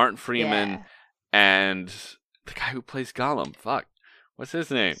Freeman. Martin Freeman Yeah. and the guy who plays Gollum. Fuck, what's his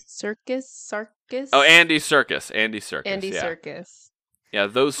name? Sarkis? Oh, Andy Serkis. Andy Serkis. Andy Yeah, Serkis. yeah.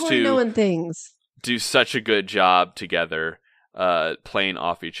 Those Only two knowing things. do such a good job together, playing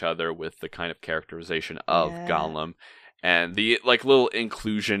off each other with the kind of characterization of Yeah. Gollum and the like little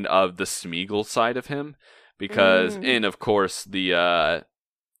inclusion of the Smeagol side of him, because Mm. in of course the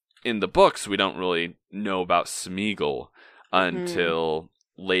in the books we don't really know about Smeagol until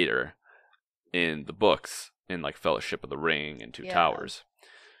later in the books, in like Fellowship of the Ring and Two Yeah. Towers.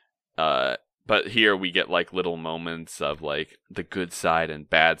 But here we get like little moments of like the good side and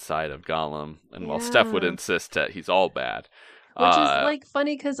bad side of Gollum, and while Steph would Yeah. insist that he's all bad, Which is like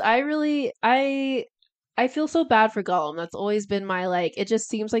funny because I feel so bad for Gollum. That's always been my like. It just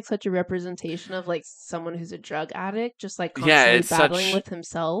seems like such a representation of like someone who's a drug addict, just like yeah, constantly it's battling such with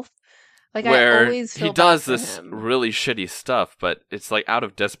himself. Like I where always he feel bad does for this him. really shitty stuff, but it's like out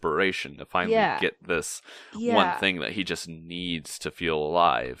of desperation to finally Yeah, get this one yeah. thing that he just needs to feel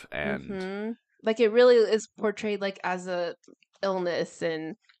alive, and Like it really is portrayed like as a illness,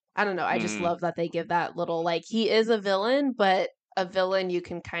 and I don't know. I just mm, love that they give that little like he is a villain, but a villain you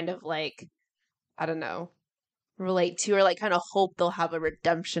can kind of like I don't know relate to or like kind of hope they'll have a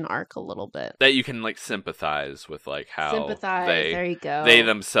redemption arc a little bit. that you can like sympathize with like how Sympathize. they There you they go.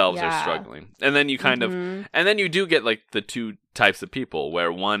 themselves are Yeah. struggling. And then you kind of Mm-hmm. and then you do get like the two types of people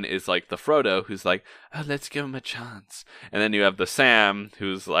where one is like the Frodo who's like, "Oh, let's give him a chance." And then you have the Sam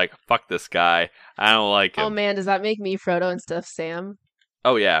who's like, "Fuck this guy. I don't like Oh him." man, does that make me Frodo instead of Sam?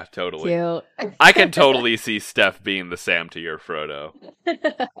 Oh yeah, totally. Cute. I can totally see Steph being the Sam to your Frodo.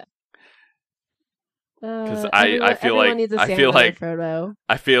 Because Everyone needs to stand by their Frodo.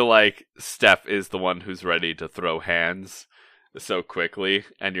 I feel like Steph is the one who's ready to throw hands so quickly,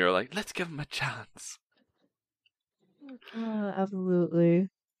 and you're like, let's give him a chance. Absolutely.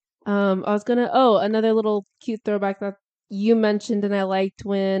 I was gonna. Oh, another little cute throwback that you mentioned, and I liked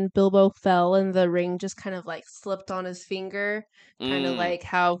when Bilbo fell and the ring just kind of like slipped on his finger, kind of Mm. like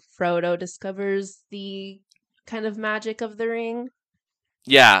how Frodo discovers the kind of magic of the ring.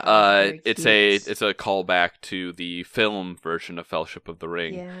 Yeah, That was very it's cute. a callback to the film version of Fellowship of the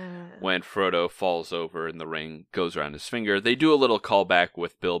Ring Yeah. when Frodo falls over and the ring goes around his finger. They do a little callback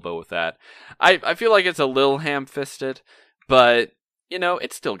with Bilbo with that. I feel like it's a little ham-fisted, but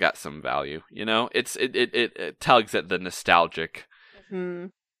it's still got some value. It tugs at the nostalgic Hmm.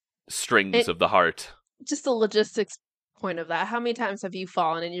 strings It of the heart. just the logistics point of that. How many times have you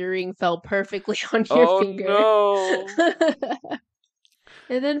fallen and your ring fell perfectly on your Oh finger? no!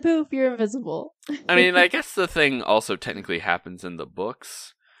 And then poof, you're invisible. I mean, I guess the thing also technically happens in the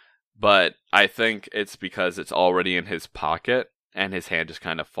books, but I think it's because it's already in his pocket and his hand just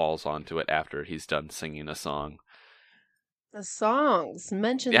kind of falls onto it after he's done singing a song. The songs,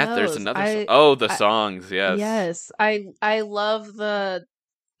 mention Yeah, there's those. another song. Oh, the I songs, yes. yes, I love the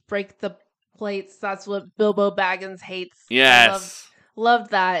break the plates. That's what Bilbo Baggins hates. I Yes.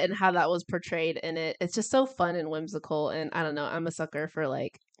 loved that and how that was portrayed in it. It's just so fun and whimsical, and I don't know, I'm a sucker for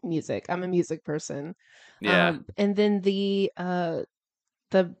like music. I'm a music person. Yeah. And then the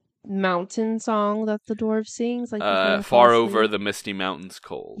mountain song that the dwarf sings like before they fall Far over asleep. the misty mountains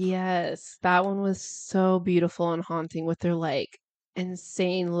cold. Yes, that one was so beautiful and haunting with their like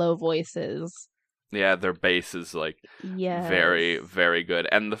insane low voices. Yeah, their bass is like very, Yes. very good.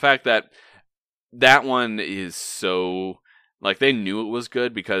 And the fact that that one is so like they knew it was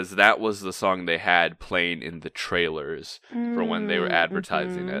good because that was the song they had playing in the trailers for when they were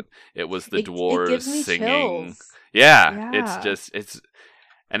advertising Mm-hmm. it. It was the It dwarves gives me singing. chills. Yeah, Yeah. it's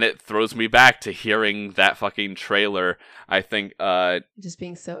and it throws me back to hearing that fucking trailer. I think Just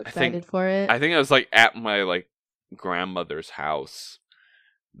being so I think excited for it. I think I was like at my like grandmother's house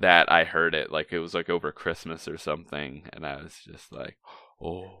that I heard it. Like it was like over Christmas or something, and I was just like,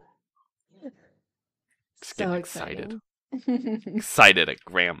 oh, just So getting excited. exciting. Excited at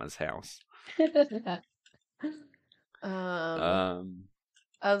grandma's house. um Um,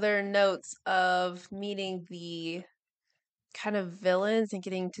 Other notes of meeting the kind of villains and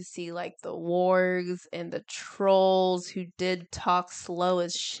getting to see like the wargs and the trolls who did talk slow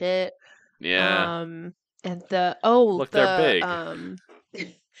as shit. yeah. Um and the Look, they're big.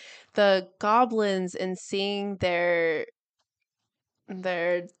 the goblins and seeing their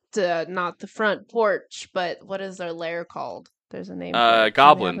not the front porch, but what is their lair called? There's a name for it. Do they have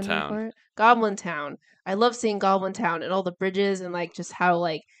Goblin a name Town. for it? Goblin Town. I love seeing Goblin Town and all the bridges and like just how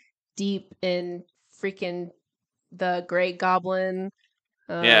like deep in freaking the Great Goblin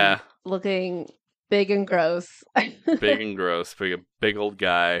Yeah, looking big and gross. big and gross. Big old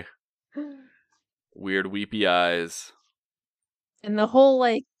guy. Weird weepy eyes. And the whole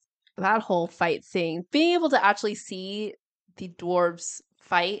like that whole fight scene, being able to actually see the dwarves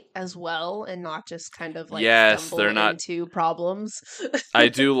fight as well and not just kind of like Yes, stumble they're not. into problems. I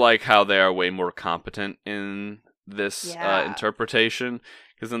do like how they are way more competent in this Yeah. interpretation.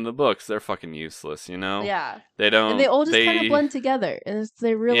 Because in the books, they're fucking useless, Yeah. They And they don't. all just kind of They. blend together and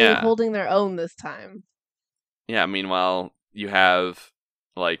they're really Yeah. holding their own this time. Yeah, meanwhile,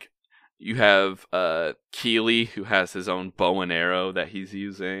 like, you have Keely, who has his own bow and arrow that he's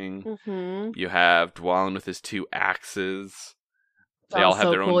using. Mhm. You have Dwalin with his two axes. They That all was have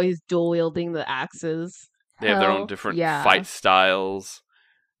so their cool. own. He's dual wielding the axes. They have their own Hell different yeah. fight styles.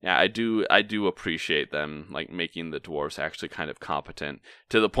 Yeah, I do appreciate them like making the dwarves actually kind of competent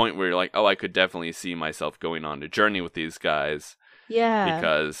to the point where you're like, oh, I could definitely see myself going on a journey with these guys Yeah.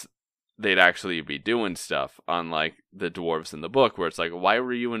 because they'd actually be doing stuff, unlike the dwarves in the book, where it's like, why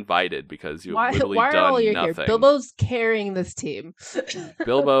were you invited? Because you have literally Why are all done you here? nothing. Bilbo's carrying this team.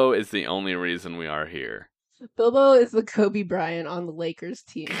 Bilbo is the only reason we are here. Bilbo is the Kobe Bryant on the Lakers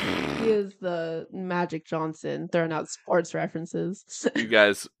team. He is the Magic Johnson, throwing out sports references. You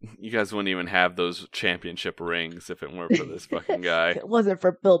guys wouldn't even have those championship rings if it weren't for this fucking guy. If it wasn't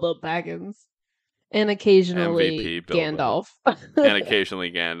for Bilbo Baggins. And occasionally MVP Bilbo. Gandalf. And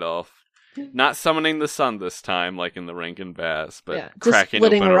occasionally Gandalf. Not summoning the sun this time, like in the Rankin Bass, but Yeah, just cracking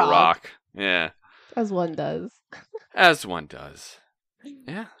splitting open a a rock. rock. Yeah. As one does. As one does.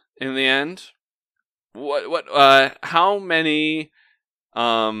 Yeah. In the end, how many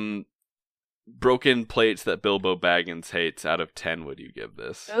broken plates that Bilbo Baggins hates out of 10 would you give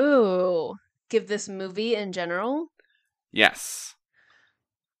this? Ooh. Give this movie in general? Yes.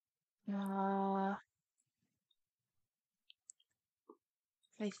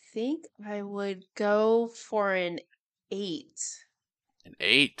 I think I would go for an 8. An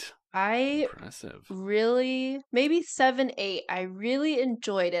 8. I Impressive. really, maybe 7, 8. I really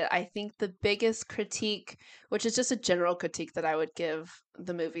enjoyed it. I think the biggest critique, which is just a general critique that I would give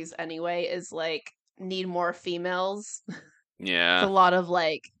the movies anyway, is like need more females. It's a Yeah. lot of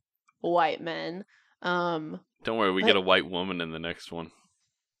like white men. Um, Don't worry, we get but a white woman in the next one.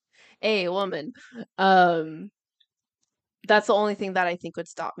 a woman. Um, that's the only thing that I think would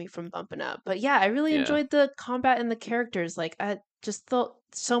stop me from bumping up. But yeah, I really Yeah. enjoyed the combat and the characters. Like, I just thought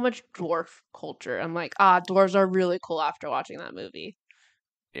so much dwarf culture. I'm like, dwarves are really cool after watching that movie.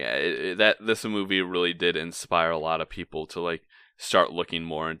 Yeah, this movie really did inspire a lot of people to like start looking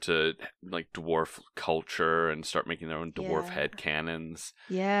more into like dwarf culture and start making their own dwarf Yeah. head canons.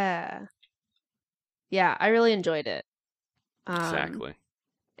 Yeah. Yeah, I really enjoyed it. Exactly.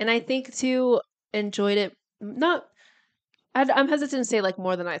 And I think too enjoyed it not I'm hesitant to say like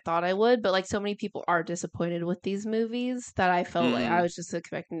more than I thought I would, but like so many people are disappointed with these movies that I felt like I Hmm. was just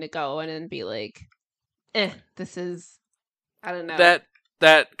expecting to go in and be like, this is I don't know.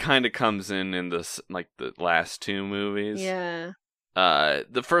 That kind of comes in this like the last two movies. Yeah.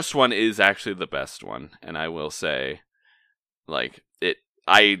 The first one is actually the best one, and I will say, like it.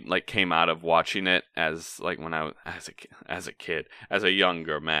 I like came out of watching it as like when I was as a kid, as a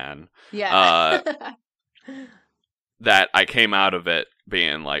younger man. Yeah. That I came out of it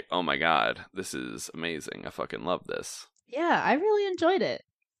being like, oh my god, this is amazing. I fucking love this. Yeah, I really enjoyed it.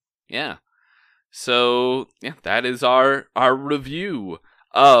 Yeah. So yeah, that is our review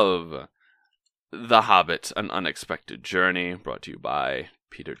of The Hobbit: An Unexpected Journey, brought to you by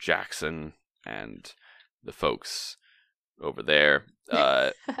Peter Jackson and the folks over there.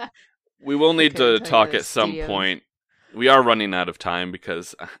 We will need to talk at some point. We are running out of time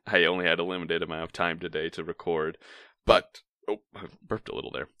because I only had a limited amount of time today to record. But, I burped a little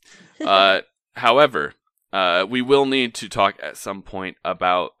there. However, we will need to talk at some point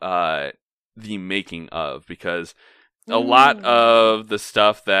about the making of, because a lot of the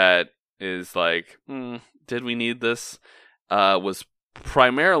stuff that is like, did we need this, was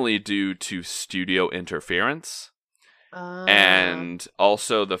primarily due to studio interference. And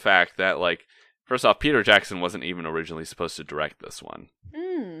also the fact that, like, first off, Peter Jackson wasn't even originally supposed to direct this one.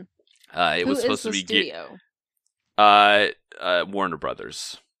 It was supposed to be studio? Warner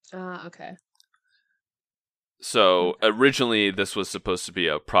Brothers. Okay. So originally this was supposed to be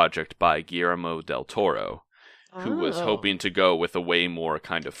a project by Guillermo del Toro, who was hoping to go with a way more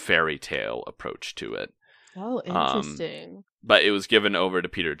kind of fairy tale approach to it. Oh, interesting. But it was given over to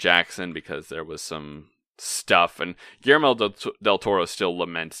Peter Jackson because there was some stuff, and Guillermo del Toro still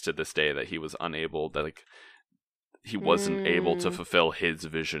laments to this day that he was unable, that like he wasn't able to fulfill his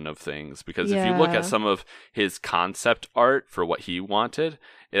vision of things, because if you look at some of his concept art for what he wanted,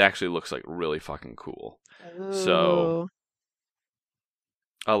 it actually looks like really fucking cool. Ooh. So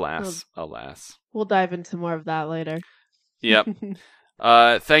alas. We'll dive into more of that later. Yep.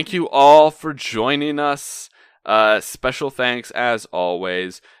 Thank you all for joining us. Special thanks, as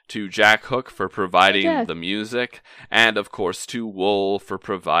always, to Jack Hook for providing the music, and of course to Wool for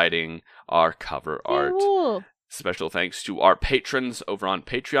providing our cover art. Wool. Special thanks to our patrons over on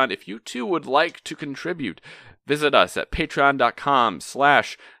Patreon. If you too would like to contribute, visit us at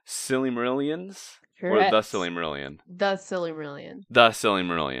patreon.com/sillymarillions. Or The Silly Marillion. The Silly Marillion. The Silly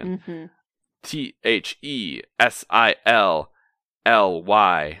Marillion. Mm-hmm.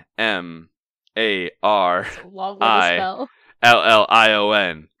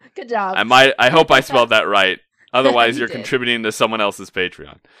 TheSillyMarillion. Good job. I hope I spelled that right. Otherwise, you're contributing to someone else's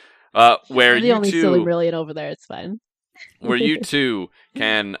Patreon. Where I'm the only Silly Marillion over there. It's fine. Where you too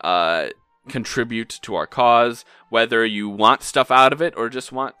can contribute to our cause, whether you want stuff out of it or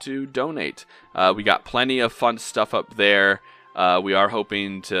just want to donate. We got plenty of fun stuff up there. We are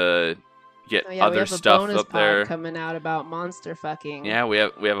hoping to get other stuff up there coming out about monster fucking. Yeah, we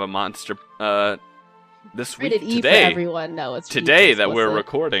have a monster this week Rated E today. For everyone, no, it's today that we're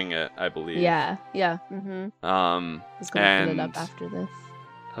recording it, I believe. Yeah. Mm-hmm. I was gonna put it up after this.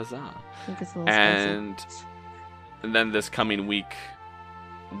 Huzzah! I think it's a little and then this coming week,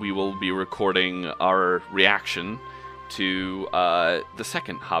 we will be recording our reaction to the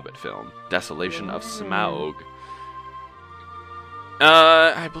second Hobbit film, Desolation of Smaug.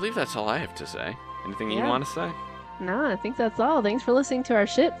 I believe that's all I have to say. Anything you want to say? No, I think that's all. Thanks for listening to our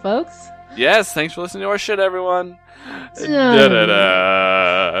shit, folks. Yes, thanks for listening to our shit, everyone. Da-da-da.